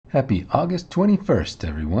Happy August 21st,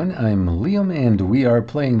 everyone. I'm Liam, and we are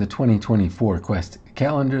playing the 2024 quest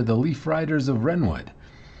calendar, The Leaf Riders of Wrenwood.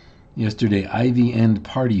 Yesterday, Ivy and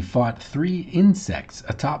party fought 3 insects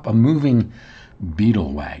atop a moving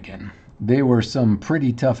beetle wagon. They were some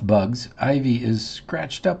pretty tough bugs. Ivy is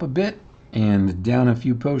scratched up a bit and down a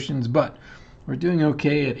few potions, but we're doing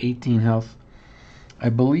okay at 18 health. I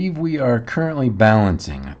believe we are currently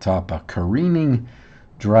balancing atop a careening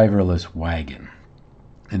driverless wagon.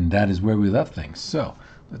 And that is where we left things. So,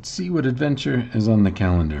 let's see what adventure is on the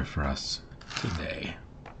calendar for us today.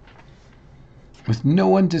 With no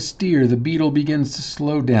one to steer, the beetle begins to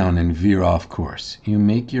slow down and veer off course. You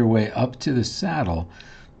make your way up to the saddle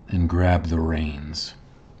and grab the reins.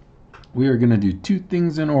 We are going to do 2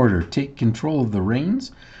 things in order. Take control of the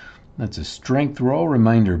reins. That's a strength roll,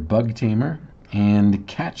 reminder bug tamer. And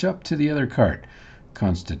catch up to the other cart.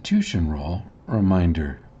 Constitution roll,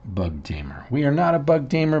 reminder bug tamer. We are not a bug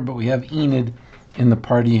tamer, but we have Enid in the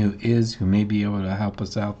party who may be able to help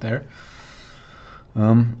us out there.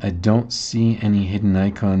 I don't see any hidden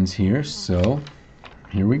icons here, so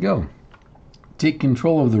here we go. Take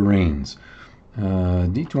control of the reins.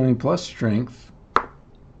 D20 plus strength.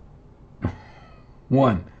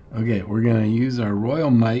 1. Okay, we're going to use our Royal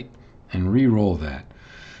Might and re-roll that.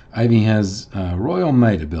 Ivy has Royal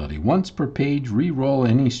Might ability. Once per page, re-roll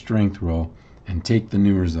any strength roll and take the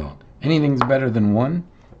new result. Anything's better than 1,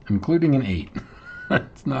 including an 8.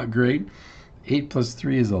 That's not great. 8 plus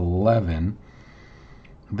 3 is 11.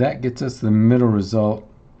 That gets us the middle result.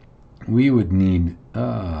 We would need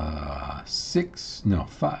 4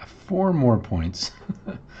 more points.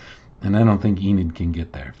 And I don't think Enid can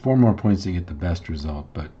get there. 4 more points to get the best result,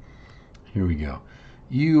 but here we go.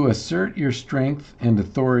 You assert your strength and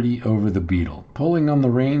authority over the beetle, pulling on the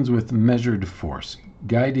reins with measured force,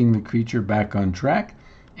 guiding the creature back on track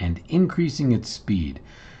and increasing its speed.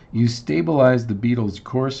 You stabilize the beetle's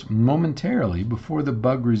course momentarily before the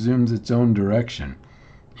bug resumes its own direction.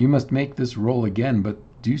 You must make this roll again, but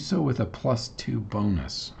do so with a +2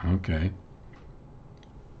 bonus. Okay.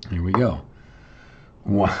 Here we go.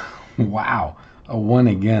 Wow. A 1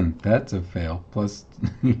 again. That's a fail. Plus,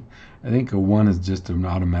 I think a 1 is just an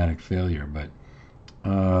automatic failure, but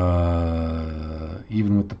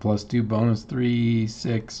even with the +2 bonus, 3,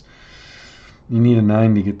 6, you need a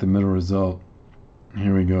 9 to get the middle result.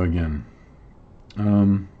 Here we go again.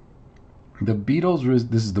 The beetle's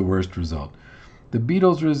this is the worst result. The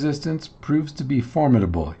beetle's resistance proves to be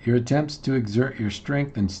formidable. Your attempts to exert your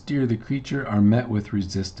strength and steer the creature are met with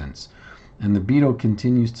resistance, and the beetle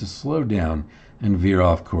continues to slow down and veer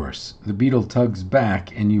off course. The beetle tugs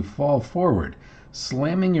back and you fall forward,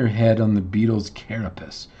 slamming your head on the beetle's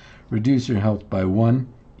carapace. Reduce your health by 1.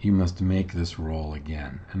 You must make this roll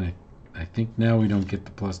again. And I think now we don't get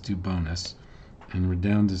the +2 bonus, and we're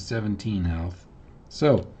down to 17 health.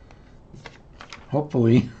 So,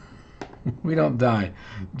 hopefully, we don't die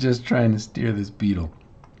just trying to steer this beetle.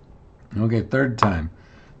 Okay, 3rd time.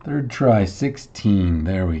 3rd try, 16.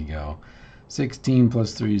 There we go. 16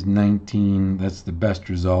 plus 3 is 19. That's the best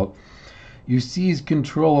result. You seize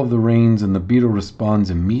control of the reins and the beetle responds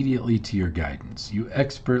immediately to your guidance. You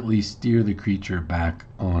expertly steer the creature back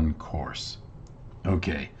on course.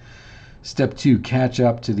 Okay. Step 2, catch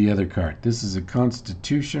up to the other cart. This is a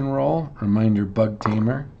constitution roll. Reminder bug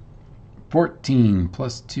tamer. 14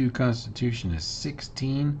 plus 2 constitution is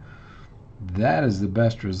 16. That is the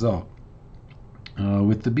best result.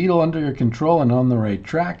 With the beetle under your control and on the right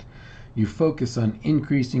track, you focus on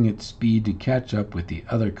increasing its speed to catch up with the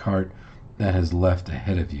other cart that has left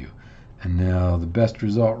ahead of you. And now the best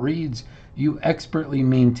result reads, you expertly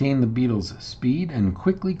maintain the beetle's speed and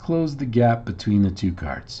quickly close the gap between the 2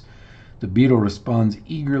 carts. The beetle responds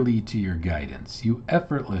eagerly to your guidance. You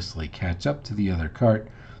effortlessly catch up to the other cart,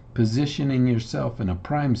 positioning yourself in a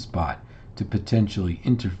prime spot to potentially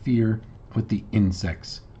interfere with the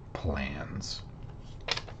insect's plans.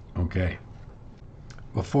 Okay.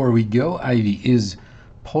 Before we go, Ivy is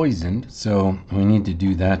poisoned, so we need to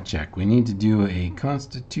do that check. We need to do a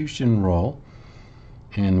constitution roll,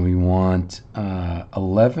 and we want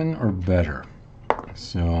 11 or better.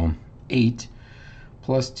 So 8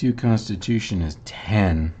 plus 2 constitution is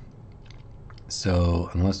 10. So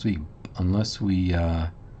unless we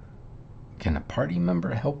can a party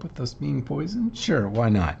member help with us being poisoned? Sure, why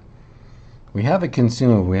not? We have a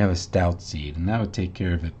consumable, we have a stout seed, and that would take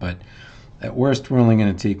care of it, but at worst, we're only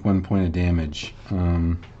going to take 1 point of damage,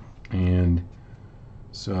 and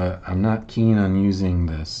so I'm not keen on using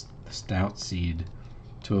the stout seed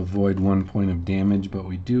to avoid 1 point of damage, but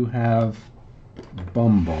we do have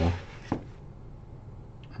Bumble.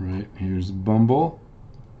 Right, here's Bumble,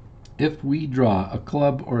 If we draw a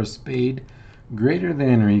club or a spade greater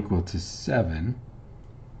than or equal to 7,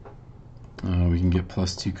 we can get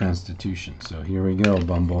 +2 Constitution. So here we go,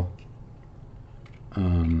 Bumble.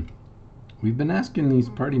 We've been asking these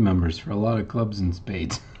party members for a lot of clubs and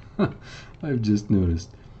spades. I've just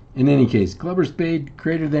noticed. In any case, club or spade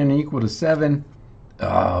greater than or equal to 7.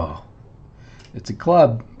 Oh, it's a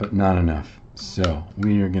club, but not enough. So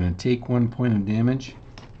we are going to take 1 point of damage.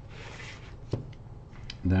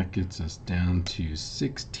 That gets us down to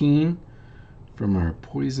 16 from our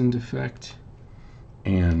poisoned effect.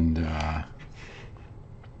 And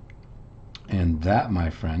that,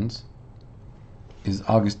 my friends, is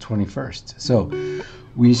August 21st. So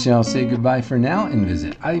we shall say goodbye for now and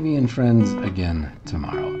visit Ivy and Friends again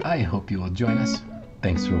tomorrow. I hope you will join us.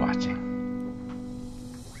 Thanks for watching.